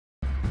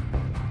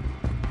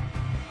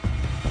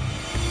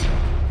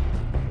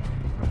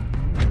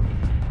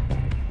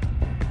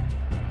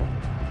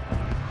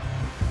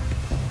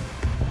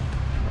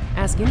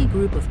Ask any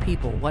group of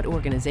people what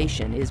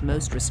organization is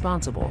most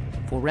responsible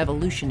for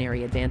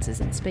revolutionary advances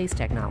in space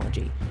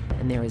technology,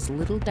 and there is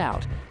little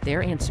doubt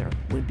their answer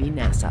would be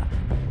NASA.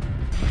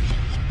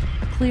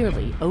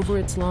 Clearly, over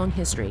its long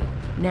history,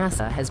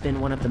 NASA has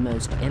been one of the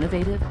most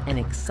innovative and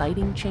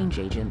exciting change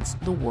agents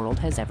the world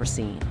has ever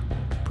seen,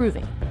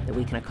 proving that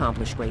we can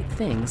accomplish great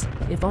things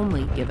if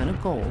only given a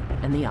goal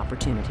and the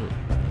opportunity.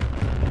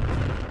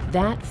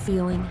 That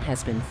feeling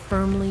has been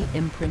firmly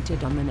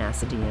imprinted on the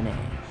NASA DNA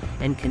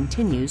and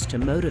continues to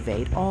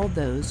motivate all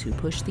those who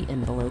push the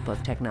envelope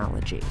of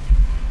technology.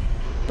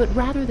 But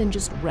rather than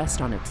just rest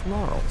on its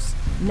laurels,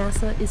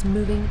 NASA is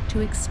moving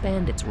to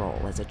expand its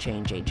role as a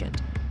change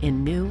agent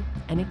in new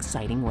and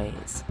exciting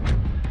ways.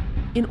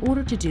 In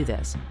order to do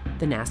this,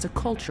 the NASA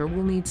culture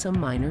will need some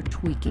minor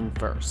tweaking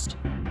first.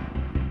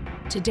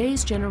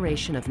 Today's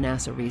generation of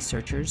NASA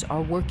researchers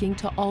are working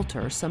to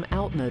alter some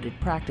outmoded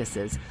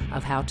practices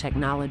of how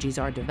technologies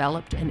are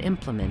developed and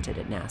implemented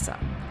at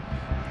NASA.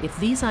 If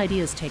these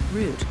ideas take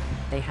root,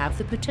 they have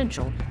the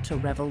potential to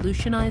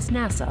revolutionize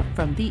NASA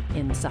from the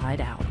inside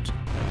out.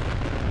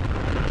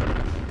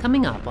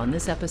 Coming up on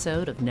this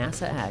episode of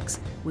NASA X,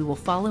 we will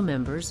follow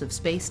members of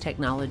Space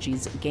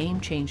Technology's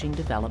Game-Changing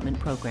Development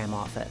Program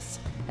Office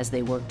as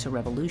they work to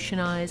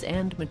revolutionize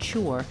and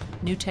mature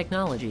new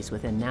technologies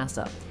within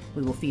NASA.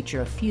 We will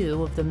feature a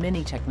few of the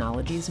many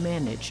technologies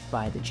managed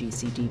by the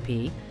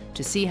GCDP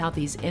to see how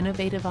these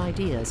innovative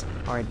ideas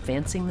are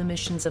advancing the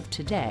missions of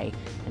today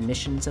and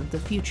missions of the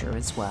future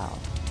as well.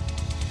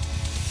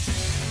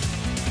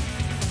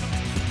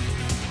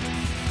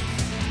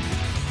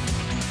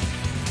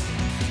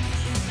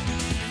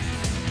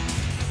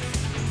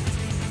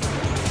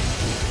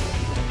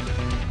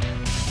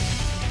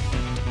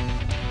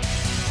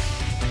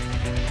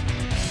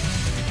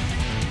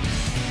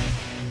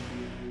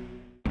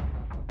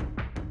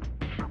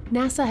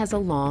 NASA has a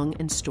long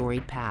and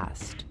storied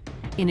past.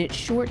 In its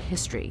short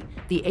history,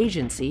 the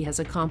agency has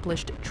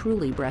accomplished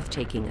truly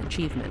breathtaking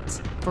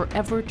achievements,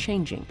 forever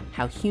changing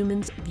how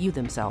humans view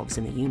themselves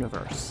in the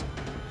universe.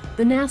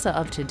 The NASA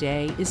of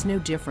today is no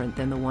different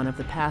than the one of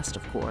the past,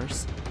 of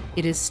course.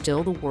 It is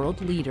still the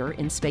world leader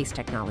in space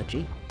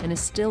technology and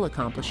is still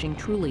accomplishing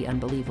truly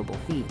unbelievable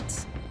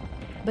feats.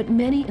 But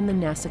many in the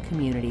NASA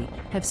community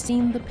have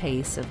seen the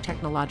pace of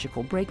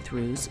technological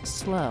breakthroughs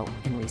slow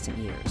in recent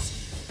years.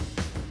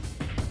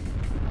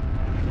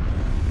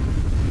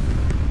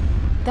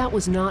 That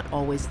was not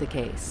always the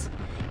case.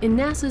 In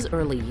NASA's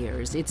early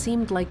years, it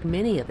seemed like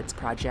many of its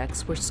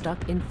projects were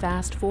stuck in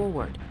fast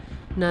forward,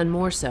 none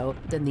more so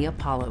than the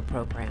Apollo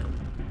program.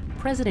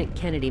 President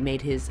Kennedy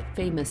made his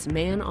famous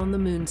Man on the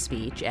Moon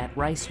speech at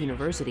Rice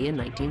University in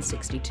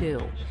 1962,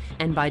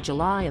 and by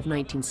July of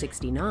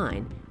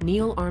 1969,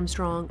 Neil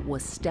Armstrong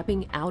was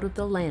stepping out of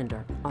the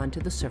lander onto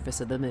the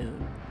surface of the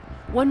moon.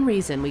 One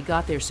reason we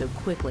got there so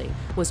quickly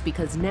was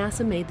because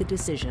NASA made the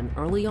decision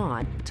early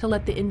on to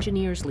let the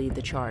engineers lead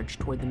the charge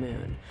toward the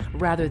moon,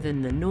 rather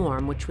than the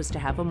norm, which was to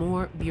have a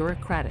more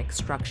bureaucratic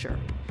structure.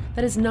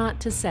 That is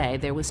not to say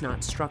there was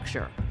not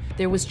structure.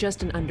 There was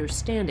just an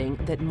understanding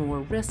that more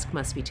risk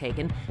must be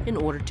taken in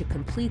order to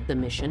complete the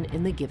mission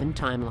in the given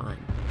timeline.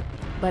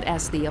 But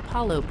as the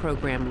Apollo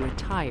program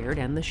retired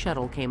and the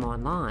shuttle came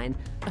online,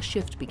 a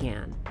shift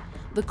began.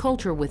 The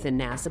culture within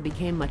NASA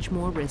became much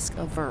more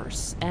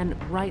risk-averse and,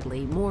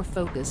 rightly, more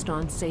focused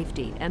on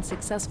safety and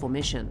successful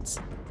missions.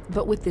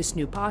 But with this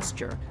new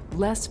posture,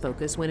 less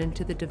focus went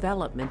into the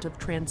development of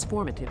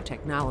transformative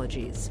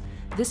technologies.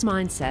 This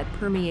mindset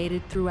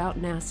permeated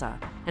throughout NASA,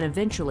 and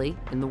eventually,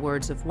 in the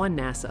words of one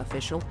NASA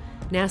official,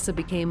 NASA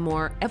became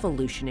more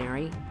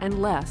evolutionary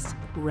and less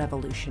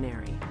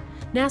revolutionary.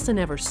 NASA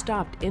never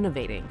stopped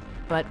innovating,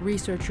 but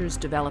researchers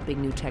developing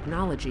new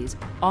technologies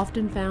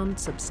often found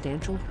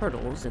substantial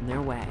hurdles in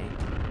their way.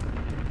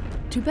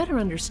 To better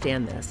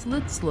understand this,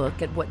 let's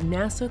look at what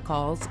NASA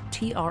calls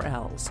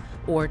TRLs,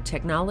 or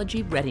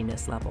Technology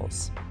Readiness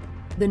Levels.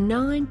 The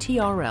 9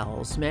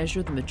 TRLs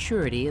measure the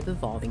maturity of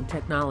evolving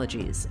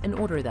technologies and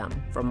order them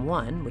from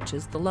 1, which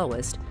is the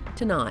lowest,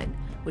 to 9,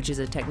 which is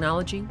a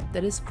technology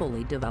that is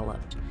fully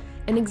developed.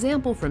 An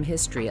example from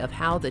history of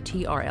how the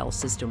TRL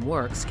system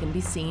works can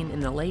be seen in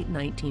the late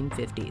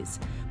 1950s,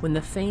 when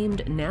the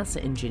famed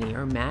NASA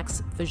engineer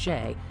Max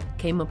Faget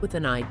came up with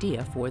an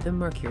idea for the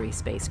Mercury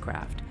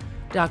spacecraft.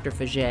 Dr.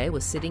 Faget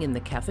was sitting in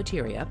the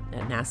cafeteria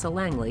at NASA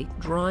Langley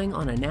drawing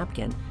on a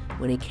napkin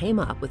when he came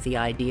up with the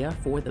idea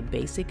for the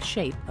basic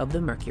shape of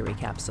the Mercury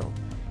capsule.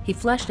 He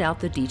fleshed out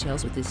the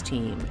details with his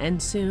team,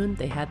 and soon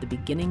they had the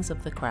beginnings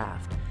of the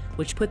craft,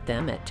 which put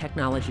them at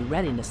Technology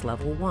Readiness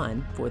Level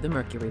 1 for the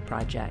Mercury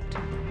project.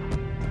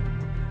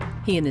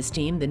 He and his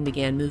team then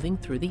began moving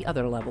through the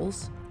other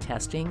levels,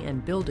 testing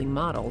and building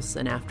models,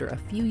 and after a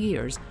few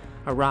years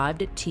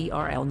arrived at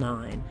TRL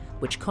 9,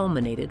 which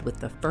culminated with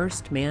the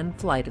first manned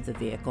flight of the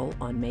vehicle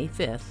on May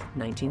 5,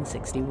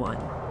 1961.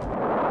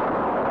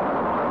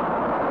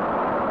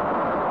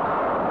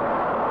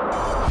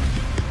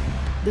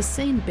 The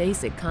same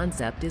basic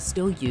concept is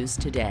still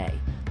used today.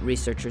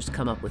 Researchers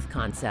come up with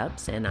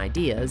concepts and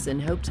ideas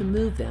and hope to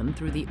move them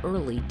through the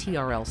early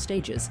TRL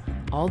stages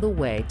all the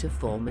way to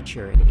full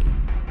maturity.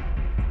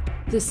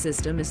 This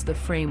system is the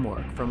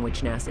framework from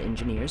which NASA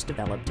engineers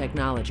develop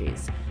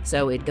technologies,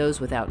 so it goes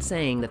without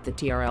saying that the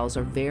TRLs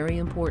are very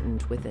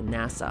important within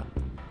NASA.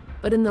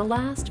 But in the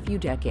last few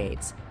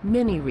decades,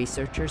 many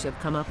researchers have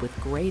come up with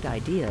great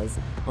ideas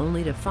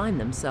only to find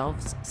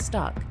themselves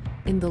stuck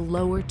in the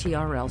lower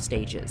TRL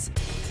stages.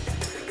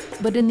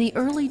 But in the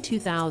early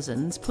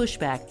 2000s,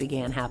 pushback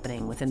began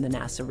happening within the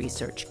NASA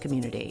research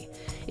community.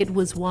 It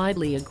was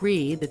widely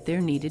agreed that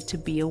there needed to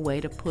be a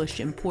way to push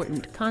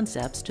important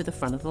concepts to the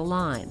front of the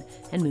line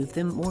and move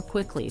them more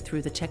quickly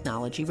through the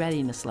technology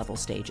readiness level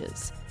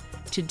stages.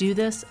 To do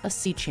this, a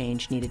sea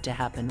change needed to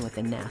happen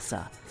within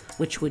NASA,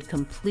 which would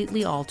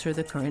completely alter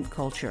the current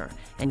culture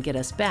and get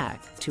us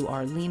back to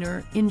our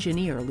leaner,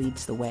 engineer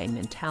leads the way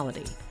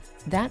mentality.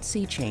 That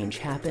sea change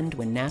happened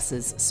when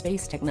NASA's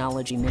Space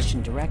Technology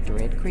Mission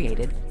Directorate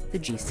created the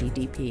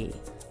GCDP,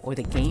 or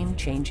the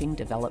Game-Changing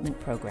Development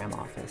Program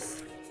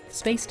Office.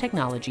 Space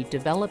Technology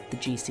developed the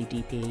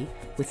GCDP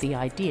with the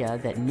idea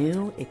that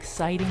new,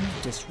 exciting,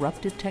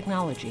 disruptive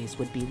technologies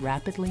would be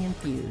rapidly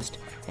infused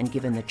and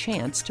given the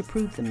chance to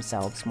prove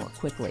themselves more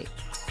quickly.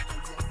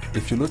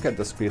 If you look at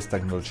the Space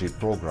Technology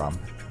Program,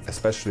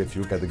 especially if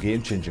you look at the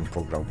Game-Changing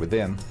Program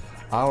within,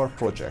 our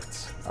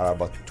projects are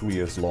about 2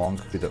 years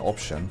long with an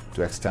option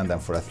to extend them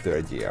for a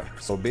third year.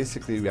 So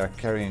basically we are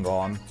carrying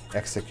on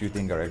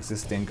executing our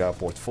existing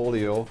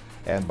portfolio,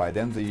 and by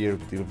the end of the year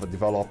we will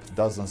develop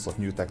dozens of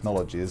new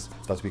technologies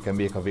that we can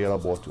make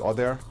available to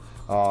other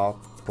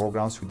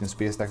programs within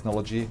space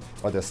technology,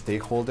 other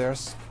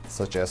stakeholders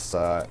such as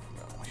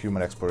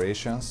human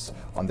explorations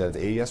under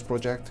the AES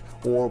project,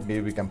 or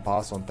maybe we can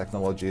pass on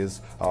technologies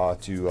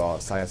to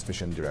Science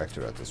Mission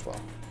Directorate as well.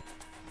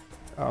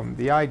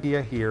 The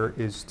idea here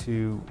is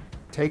to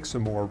take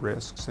some more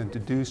risks and to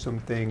do some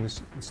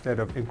things instead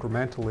of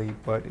incrementally,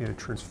 but in a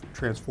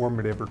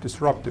transformative or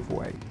disruptive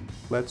way.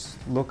 Let's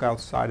look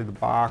outside of the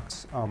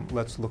box.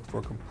 Let's look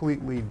for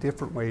completely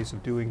different ways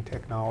of doing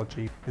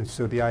technology. And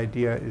so the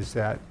idea is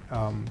that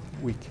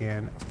we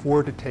can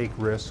afford to take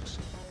risks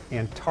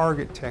and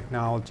target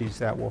technologies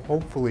that will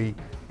hopefully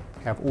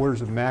have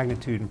orders of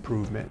magnitude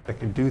improvement that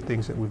can do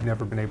things that we've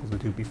never been able to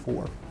do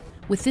before.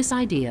 With this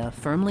idea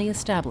firmly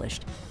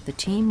established, the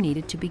team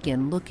needed to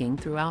begin looking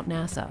throughout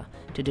NASA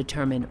to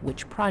determine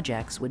which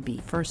projects would be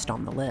first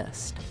on the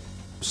list.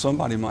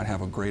 Somebody might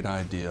have a great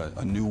idea,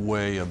 a new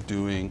way of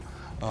doing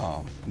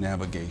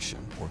navigation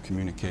or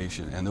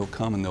communication, and they'll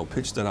come and they'll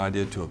pitch that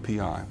idea to a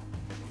PI.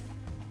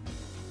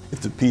 If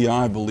the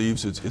PI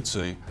believes it's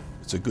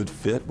a good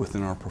fit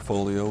within our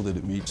portfolio, that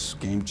it meets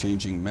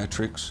game-changing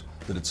metrics,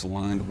 that it's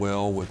aligned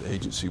well with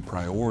agency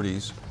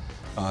priorities,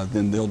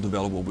 then they'll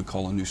develop what we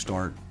call a New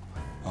Start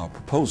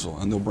proposal,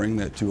 and they'll bring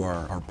that to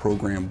our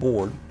program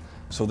board.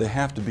 So they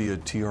have to be a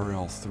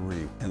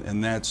TRL3,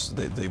 and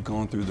they've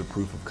gone through the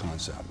proof of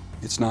concept.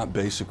 It's not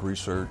basic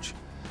research,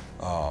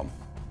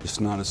 it's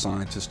not a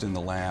scientist in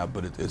the lab,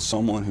 but it's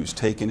someone who's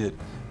taken it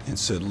and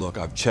said, look,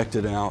 I've checked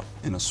it out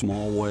in a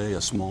small way,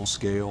 a small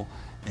scale,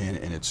 and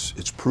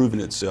it's proven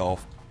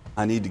itself.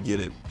 I need to get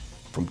it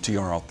from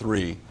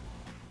TRL3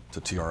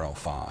 to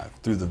TRL5,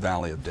 through the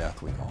Valley of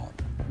Death, we call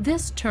it.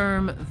 This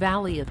term,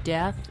 Valley of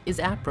Death, is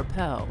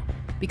apropos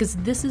because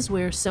this is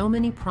where so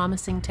many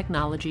promising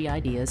technology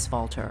ideas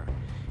falter.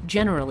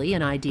 Generally,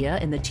 an idea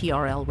in the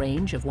TRL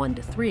range of 1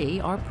 to 3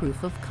 are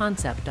proof of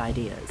concept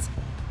ideas.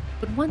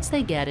 But once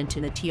they get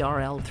into the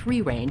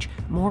TRL3 range,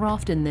 more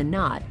often than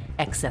not,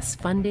 excess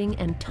funding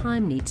and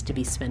time needs to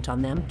be spent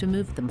on them to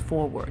move them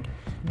forward.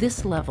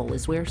 This level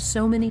is where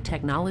so many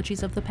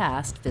technologies of the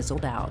past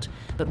fizzled out,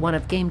 but one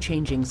of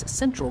Game-Changing's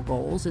central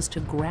goals is to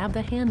grab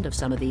the hand of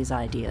some of these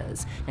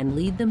ideas and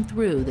lead them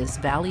through this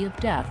valley of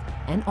death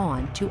and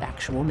on to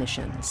actual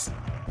missions.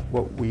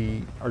 What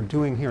we are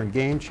doing here in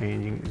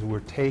Game-Changing is we're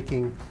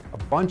taking a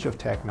bunch of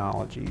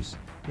technologies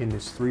in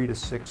this 3 to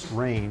 6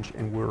 range,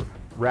 and we're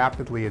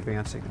rapidly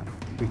advancing them.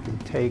 We can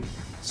take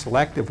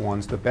selective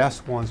ones, the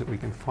best ones that we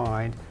can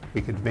find,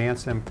 we can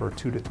advance them for a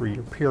 2 to 3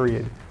 year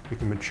period, we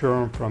can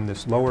mature them from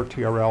this lower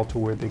TRL to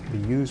where they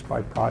can be used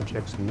by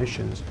projects and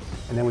missions,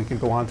 and then we can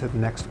go on to the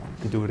next one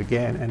and do it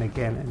again and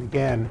again and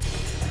again.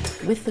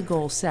 With the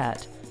goal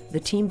set, the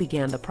team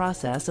began the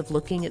process of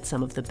looking at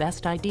some of the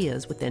best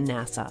ideas within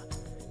NASA,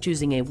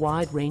 choosing a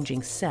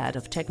wide-ranging set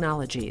of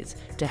technologies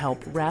to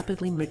help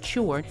rapidly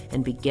mature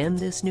and begin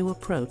this new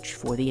approach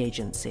for the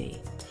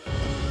agency.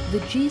 The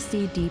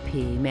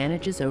GCDP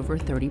manages over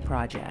 30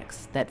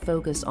 projects that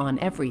focus on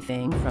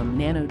everything from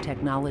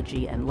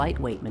nanotechnology and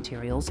lightweight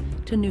materials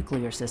to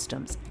nuclear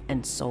systems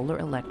and solar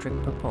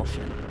electric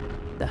propulsion.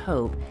 The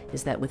hope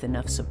is that with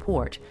enough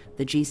support,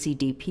 the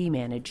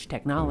GCDP-managed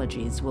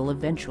technologies will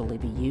eventually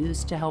be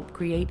used to help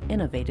create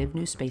innovative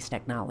new space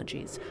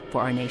technologies for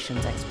our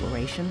nation's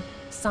exploration,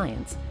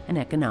 science, and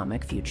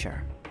economic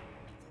future.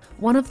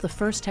 One of the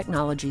first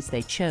technologies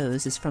they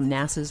chose is from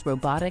NASA's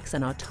Robotics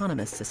and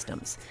Autonomous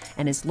Systems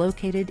and is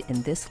located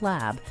in this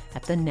lab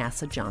at the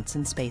NASA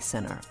Johnson Space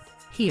Center.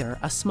 Here,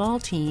 a small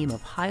team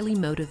of highly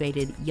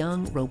motivated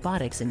young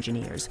robotics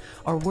engineers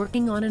are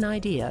working on an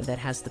idea that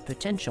has the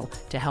potential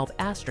to help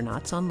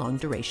astronauts on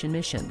long-duration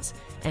missions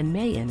and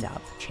may end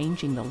up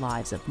changing the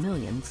lives of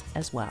millions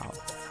as well.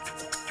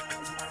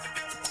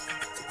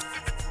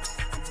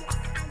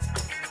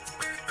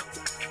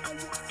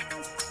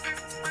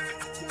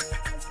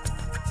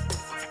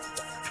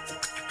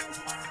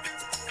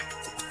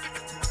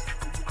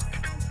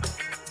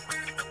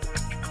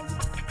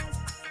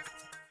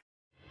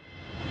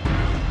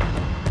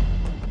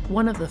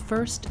 One of the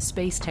first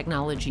Space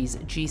Technologies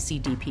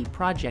GCDP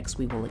projects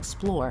we will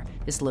explore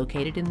is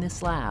located in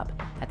this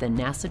lab at the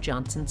NASA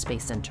Johnson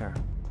Space Center.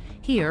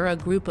 Here, a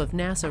group of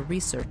NASA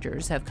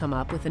researchers have come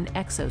up with an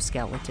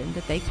exoskeleton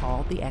that they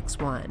call the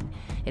X-1.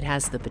 It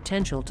has the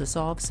potential to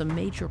solve some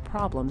major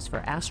problems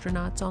for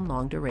astronauts on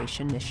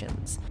long-duration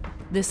missions.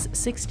 This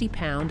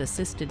 60-pound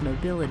assisted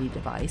mobility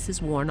device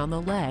is worn on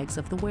the legs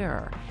of the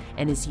wearer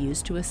and is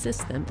used to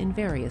assist them in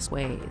various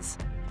ways.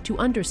 To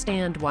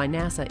understand why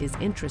NASA is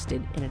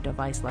interested in a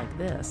device like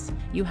this,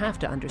 you have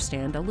to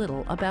understand a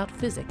little about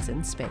physics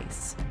in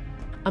space.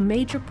 A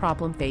major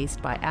problem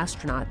faced by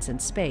astronauts in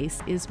space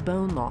is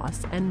bone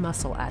loss and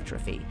muscle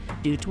atrophy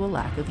due to a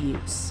lack of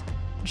use.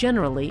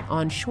 Generally,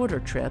 on shorter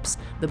trips,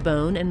 the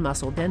bone and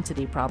muscle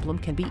density problem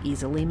can be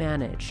easily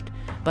managed,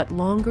 but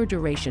longer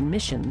duration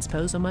missions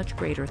pose a much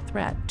greater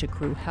threat to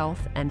crew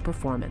health and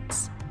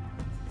performance.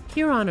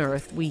 Here on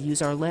Earth, we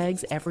use our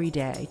legs every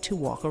day to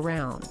walk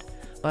around.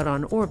 But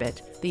on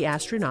orbit, the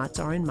astronauts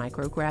are in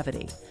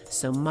microgravity,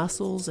 so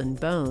muscles and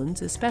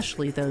bones,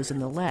 especially those in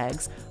the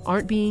legs,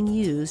 aren't being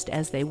used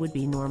as they would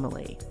be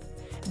normally.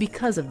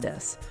 Because of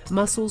this,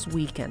 muscles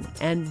weaken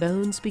and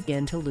bones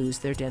begin to lose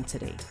their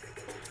density.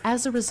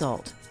 As a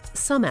result,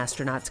 some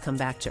astronauts come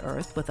back to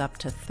Earth with up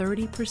to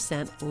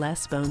 30%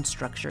 less bone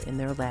structure in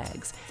their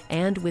legs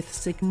and with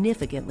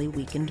significantly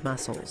weakened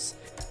muscles.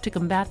 To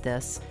combat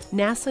this,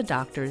 NASA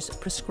doctors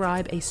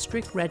prescribe a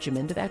strict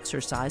regimen of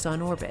exercise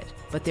on orbit,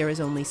 but there is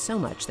only so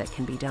much that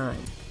can be done.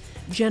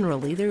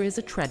 Generally, there is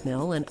a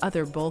treadmill and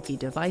other bulky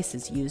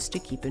devices used to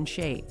keep in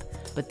shape,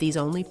 but these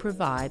only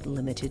provide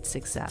limited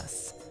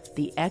success.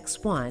 The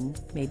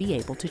X-1 may be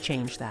able to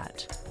change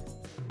that.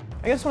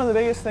 I guess one of the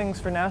biggest things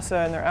for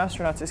NASA and their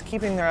astronauts is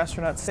keeping their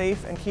astronauts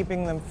safe and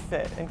keeping them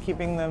fit and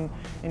keeping them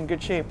in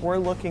good shape. We're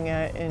looking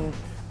at in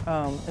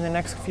the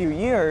next few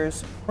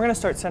years, we're going to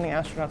start sending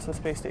astronauts to the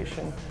space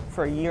station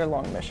for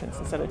year-long missions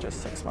instead of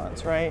just 6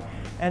 months, right?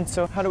 And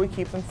so how do we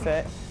keep them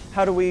fit?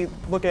 How do we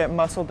look at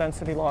muscle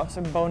density loss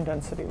and bone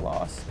density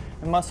loss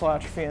and muscle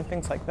atrophy and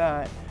things like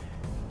that?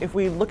 If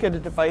we look at a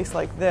device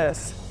like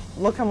this,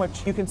 look how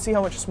much, you can see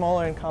how much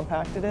smaller and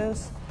compact it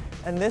is.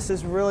 And this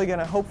is really going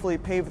to hopefully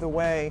pave the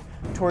way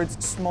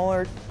towards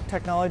smaller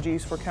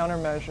technologies for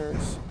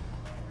countermeasures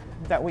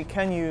that we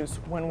can use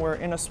when we're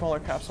in a smaller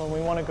capsule and we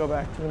want to go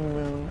back to the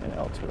moon and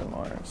out to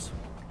Mars.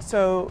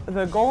 So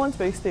the goal on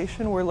space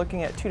station, we're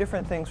looking at two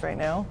different things right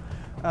now.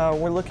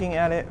 We're looking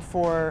at it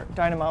for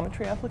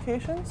dynamometry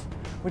applications,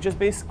 which is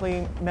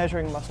basically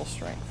measuring muscle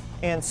strength.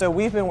 And so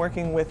we've been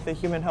working with the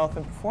Human Health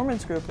and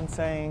Performance Group and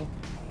saying,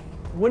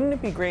 wouldn't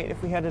it be great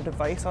if we had a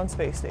device on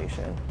space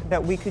station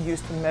that we could use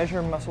to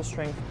measure muscle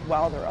strength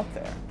while they're up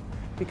there?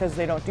 Because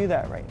they don't do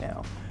that right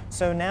now.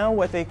 So now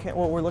what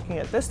we're looking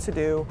at this to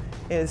do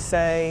is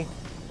say,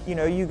 you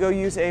know, you go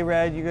use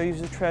ARED, you go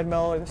use a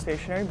treadmill or the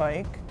stationary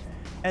bike,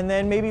 and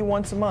then maybe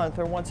once a month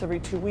or once every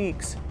 2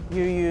 weeks,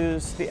 you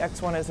use the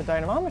X-1 as a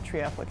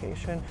dynamometry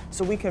application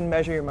so we can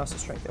measure your muscle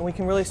strength. And we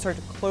can really start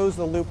to close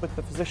the loop with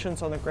the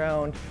physicians on the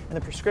ground and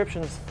the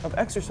prescriptions of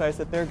exercise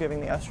that they're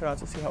giving the astronauts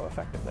to see how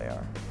effective they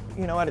are.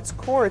 You know, at its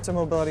core, it's a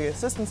mobility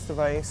assistance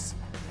device,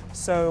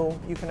 so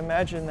you can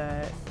imagine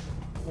that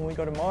when we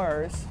go to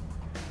Mars,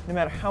 no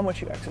matter how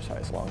much you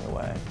exercise along the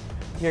way,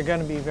 you're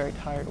going to be very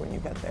tired when you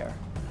get there.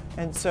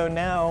 And so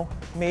now,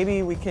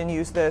 maybe we can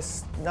use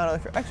this not only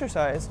for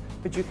exercise,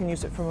 but you can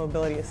use it for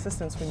mobility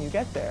assistance when you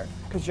get there,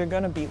 because you're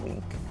going to be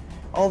weak.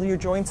 All of your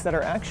joints that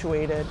are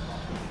actuated,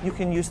 you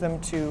can use them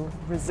to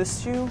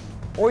resist you,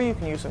 or you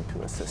can use them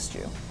to assist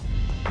you.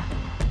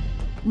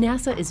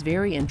 NASA is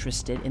very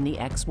interested in the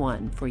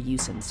X-1 for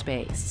use in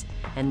space,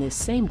 and this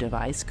same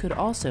device could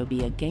also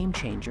be a game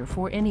changer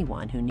for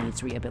anyone who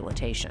needs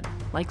rehabilitation,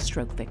 like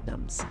stroke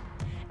victims.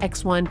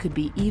 X-1 could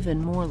be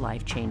even more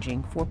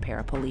life-changing for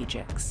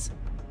paraplegics.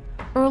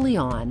 Early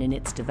on in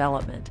its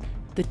development,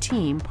 the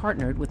team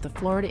partnered with the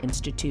Florida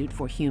Institute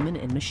for Human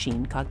and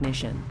Machine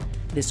Cognition.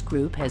 This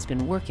group has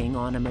been working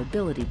on a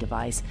mobility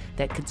device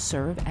that could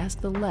serve as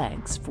the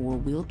legs for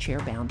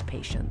wheelchair-bound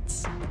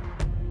patients.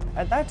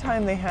 At that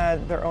time, they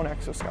had their own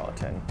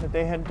exoskeleton that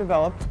they had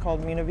developed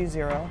called Mina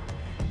V0,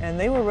 and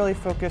they were really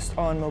focused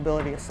on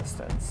mobility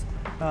assistance,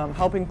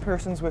 helping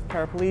persons with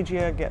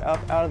paraplegia get up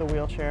out of the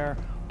wheelchair,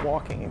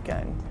 walking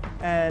again.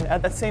 And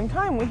at that same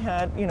time, we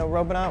had,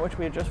 Robonaut, which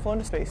we had just flown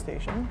to space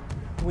station.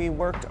 We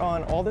worked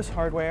on all this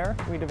hardware.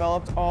 We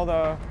developed all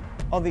the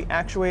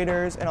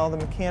actuators and all the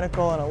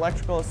mechanical and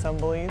electrical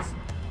assemblies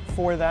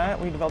for that.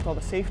 We developed all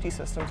the safety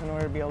systems in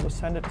order to be able to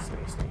send it to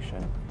space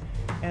station.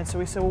 And so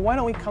we said, well, why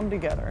don't we come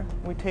together?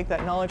 We take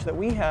that knowledge that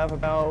we have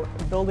about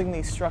building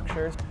these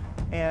structures,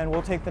 and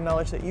we'll take the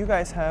knowledge that you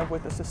guys have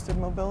with assisted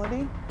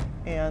mobility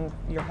and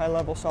your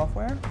high-level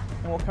software,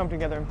 and we'll come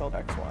together and build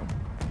X1.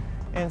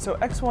 And so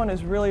X1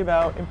 is really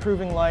about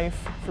improving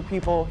life for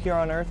people here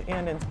on Earth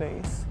and in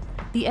space.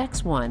 The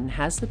X1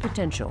 has the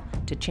potential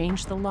to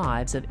change the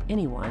lives of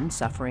anyone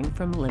suffering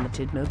from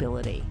limited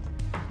mobility.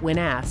 When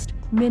asked,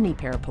 many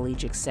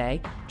paraplegics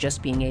say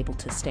just being able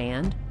to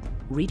stand,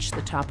 reach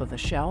the top of a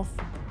shelf,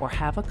 or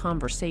have a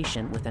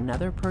conversation with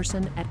another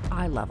person at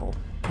eye level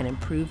can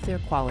improve their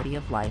quality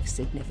of life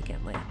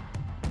significantly.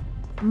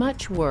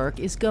 Much work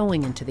is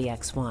going into the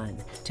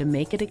X1 to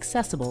make it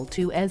accessible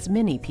to as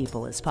many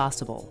people as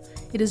possible.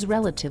 It is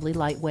relatively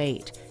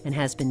lightweight and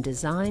has been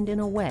designed in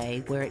a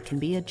way where it can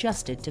be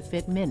adjusted to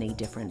fit many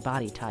different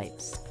body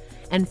types.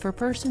 And for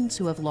persons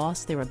who have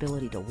lost their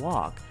ability to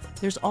walk,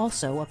 there's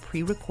also a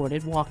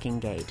pre-recorded walking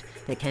gait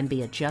that can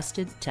be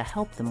adjusted to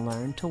help them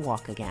learn to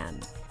walk again.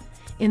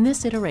 In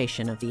this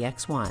iteration of the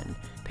X1,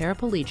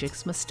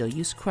 paraplegics must still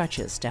use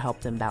crutches to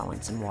help them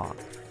balance and walk.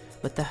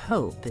 But the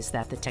hope is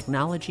that the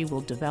technology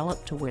will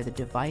develop to where the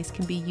device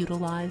can be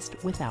utilized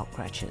without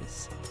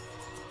crutches.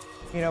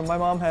 You know, my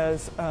mom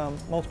has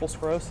multiple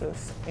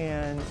sclerosis,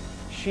 and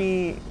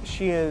she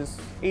is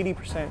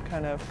 80%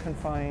 kind of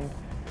confined.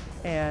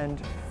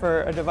 And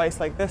for a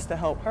device like this to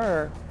help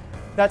her,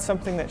 that's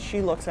something that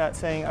she looks at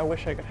saying, I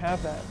wish I could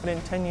have that. But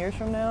in 10 years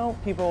from now,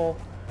 people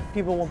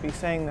won't be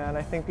saying that.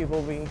 I think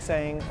people will be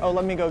saying, oh,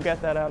 let me go get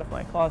that out of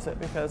my closet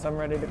because I'm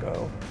ready to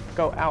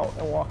go out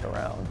and walk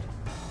around.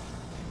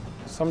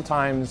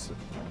 Sometimes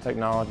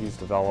technologies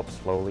develop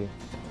slowly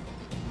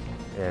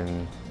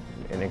and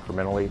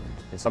incrementally,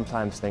 and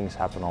sometimes things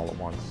happen all at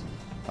once.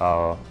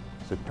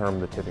 It's the term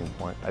the tipping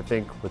point. I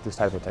think with this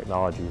type of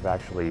technology, we've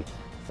actually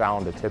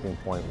found a tipping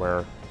point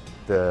where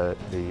the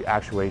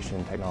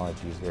actuation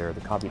technology is there,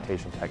 the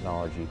computation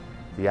technology,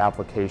 the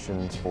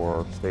applications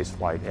for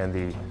spaceflight, and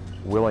the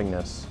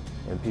willingness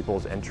and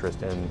people's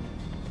interest in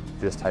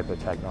this type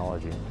of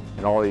technology.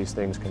 And all these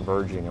things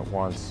converging at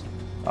once,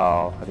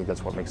 I think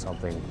that's what makes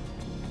something.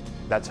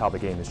 That's how the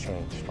game has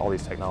changed. All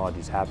these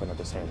technologies happen at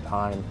the same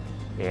time,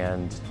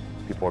 and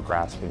people are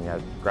grasping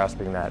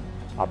that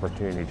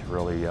opportunity to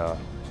really to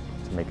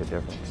make a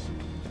difference.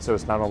 So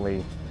it's not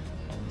only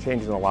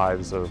changing the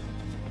lives of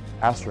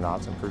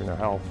astronauts, improving their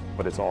health,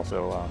 but it's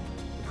also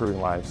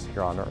improving lives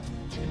here on Earth.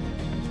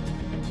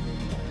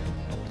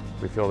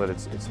 We feel that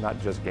it's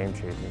not just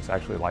game-changing, it's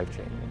actually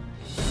life-changing.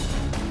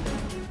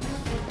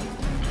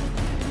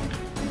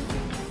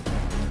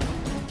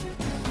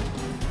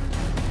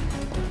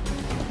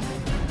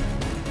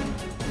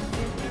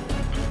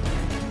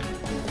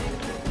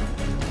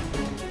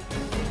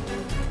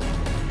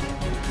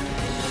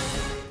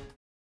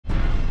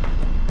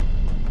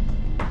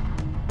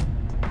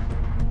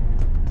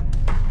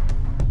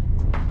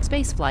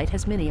 Spaceflight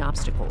has many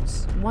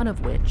obstacles, one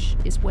of which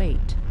is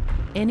weight.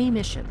 Any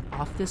mission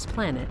off this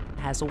planet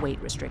has a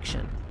weight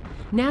restriction.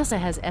 NASA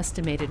has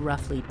estimated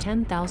roughly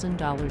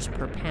 $10,000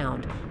 per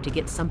pound to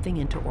get something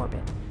into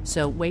orbit,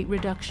 so weight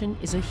reduction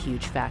is a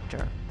huge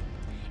factor.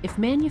 If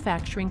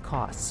manufacturing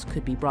costs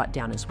could be brought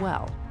down as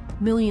well,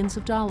 millions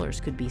of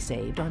dollars could be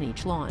saved on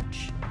each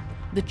launch.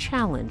 The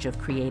challenge of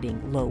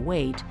creating low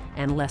weight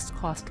and less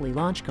costly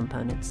launch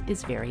components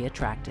is very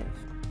attractive.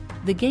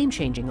 The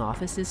Game-Changing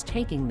Office is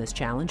taking this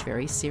challenge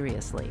very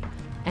seriously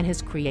and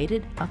has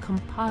created a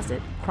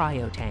composite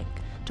cryo-tank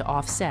to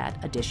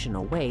offset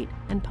additional weight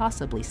and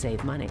possibly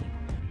save money.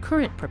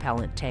 Current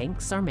propellant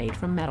tanks are made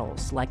from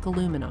metals like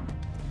aluminum.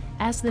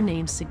 As the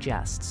name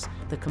suggests,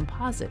 the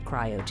composite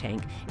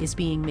cryo-tank is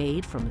being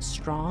made from a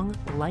strong,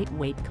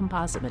 lightweight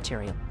composite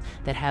material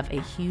that have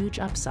a huge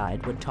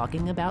upside when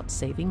talking about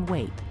saving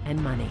weight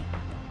and money.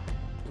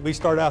 We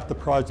start out the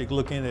project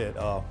looking at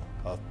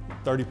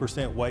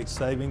 30% weight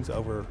savings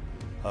over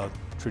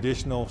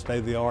traditional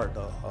state-of-the-art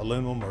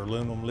aluminum or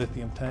aluminum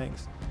lithium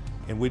tanks.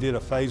 And we did a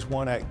phase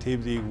 1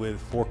 activity with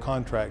 4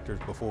 contractors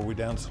before we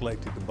down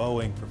selected the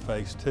Boeing for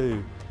phase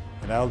 2.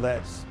 And out of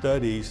that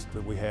studies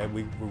that we had,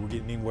 we were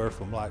getting anywhere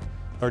from like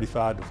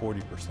 35 to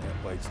 40%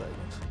 weight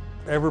savings.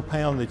 Every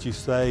pound that you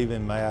save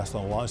in mass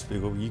on a launch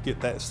vehicle, you get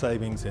that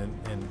savings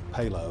in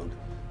payload.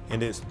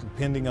 And it's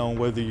depending on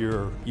whether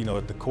you're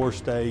at the core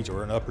stage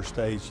or an upper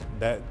stage,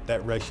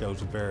 that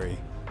ratios vary.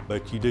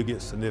 But you do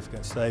get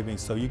significant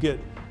savings. So you get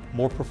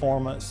more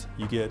performance,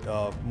 you get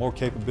more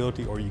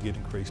capability, or you get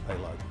increased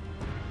payload.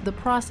 The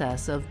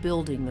process of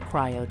building the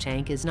cryo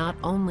tank is not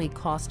only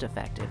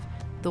cost-effective,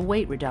 the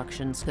weight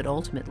reductions could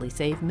ultimately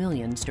save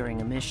millions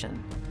during a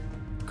mission.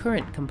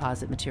 Current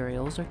composite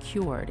materials are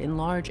cured in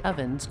large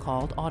ovens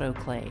called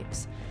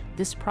autoclaves.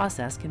 This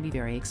process can be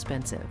very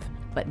expensive,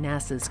 but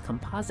NASA's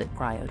composite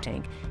cryo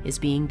tank is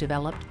being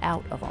developed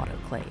out of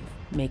autoclave,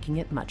 making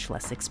it much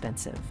less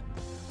expensive.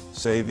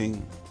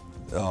 Saving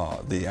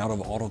the out of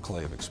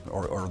autoclave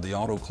or the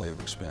autoclave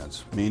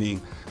expense,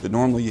 meaning that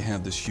normally you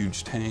have this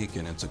huge tank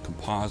and it's a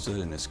composite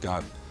and it's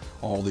got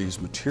all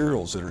these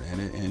materials that are in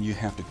it and you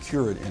have to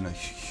cure it in a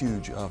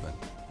huge oven.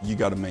 you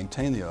got to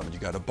maintain the oven, you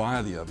got to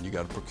buy the oven, you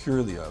got to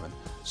procure the oven.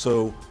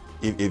 So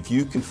if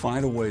you can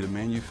find a way to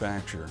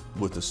manufacture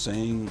with the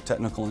same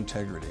technical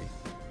integrity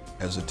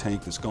as a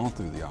tank that's gone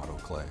through the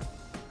autoclave,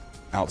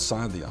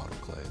 outside the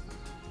autoclave,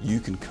 you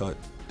can cut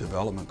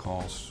development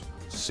costs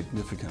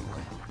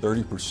significantly.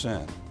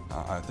 30%,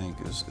 I think,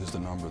 is the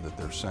number that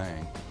they're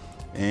saying.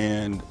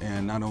 And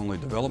not only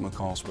development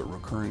costs, but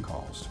recurring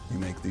costs. You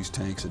make these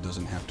tanks, it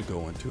doesn't have to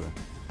go into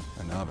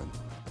an oven.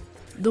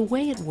 The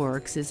way it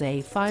works is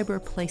a fiber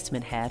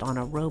placement head on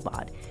a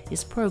robot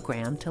is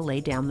programmed to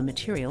lay down the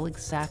material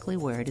exactly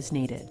where it is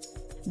needed.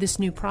 This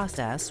new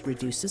process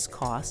reduces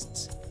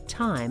costs,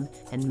 time,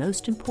 and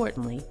most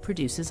importantly,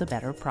 produces a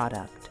better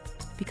product.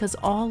 Because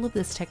all of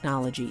this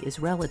technology is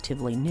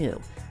relatively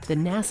new, the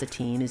NASA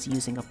team is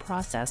using a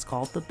process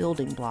called the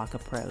building block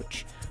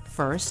approach.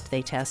 First,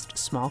 they test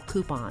small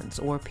coupons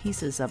or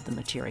pieces of the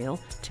material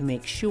to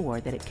make sure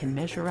that it can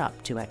measure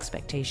up to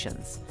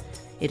expectations.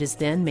 It is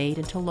then made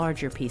into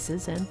larger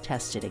pieces and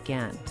tested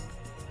again.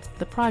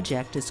 The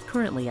project is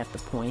currently at the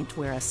point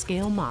where a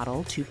scale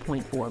model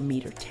 2.4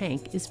 meter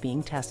tank is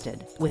being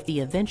tested, with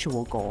the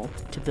eventual goal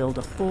to build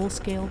a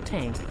full-scale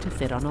tank to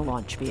fit on a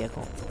launch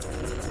vehicle.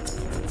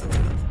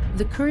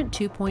 The current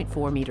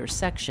 2.4 meter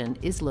section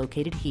is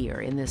located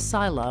here in this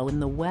silo in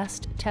the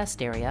west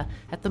test area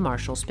at the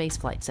Marshall Space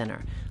Flight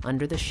Center,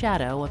 under the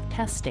shadow of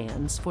test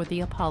stands for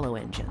the Apollo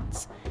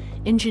engines.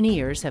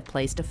 Engineers have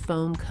placed a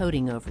foam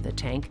coating over the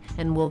tank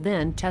and will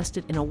then test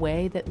it in a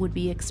way that would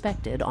be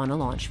expected on a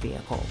launch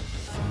vehicle.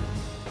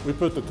 We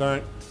put the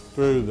tank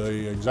through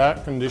the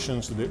exact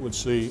conditions that it would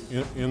see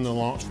in the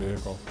launch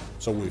vehicle.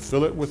 So we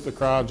fill it with the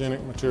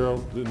cryogenic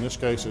material, in this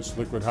case it's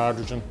liquid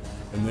hydrogen,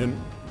 and then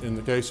in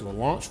the case of a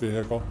launch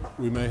vehicle,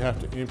 we may have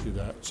to empty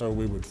that. So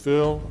we would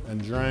fill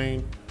and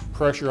drain,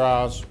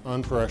 pressurize,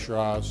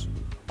 unpressurize,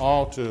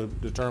 all to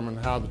determine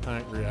how the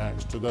tank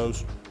reacts to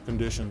those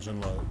conditions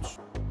and loads.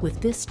 With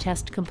this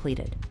test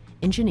completed,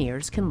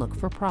 engineers can look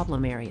for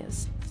problem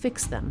areas,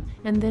 fix them,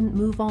 and then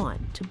move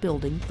on to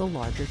building the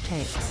larger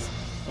tanks.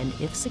 And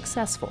if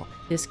successful,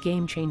 this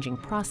game-changing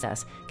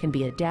process can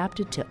be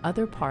adapted to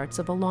other parts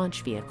of a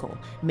launch vehicle,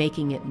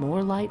 making it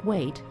more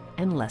lightweight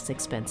and less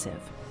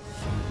expensive.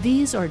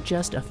 These are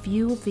just a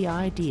few of the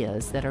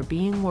ideas that are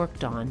being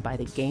worked on by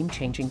the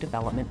Game-Changing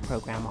Development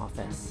Program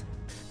Office.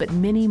 But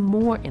many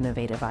more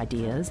innovative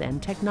ideas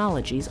and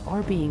technologies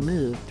are being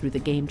moved through the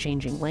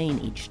game-changing lane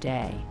each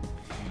day.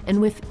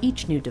 And with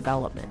each new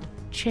development,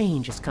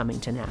 change is coming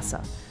to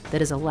NASA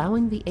that is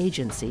allowing the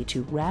agency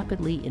to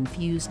rapidly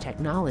infuse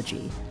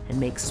technology and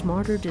make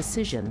smarter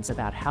decisions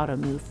about how to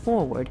move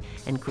forward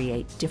and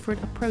create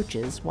different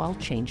approaches while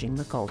changing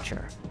the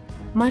culture.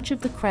 Much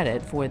of the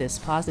credit for this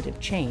positive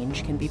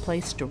change can be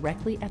placed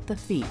directly at the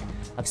feet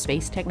of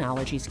Space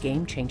Technology's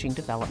Game-Changing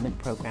Development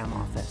Program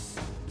Office.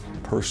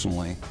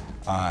 Personally,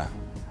 I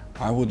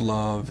would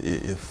love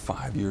if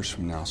 5 years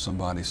from now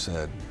somebody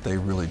said they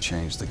really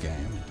changed the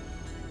game.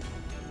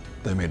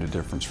 They made a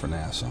difference for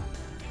NASA.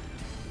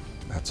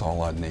 That's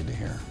all I'd need to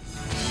hear.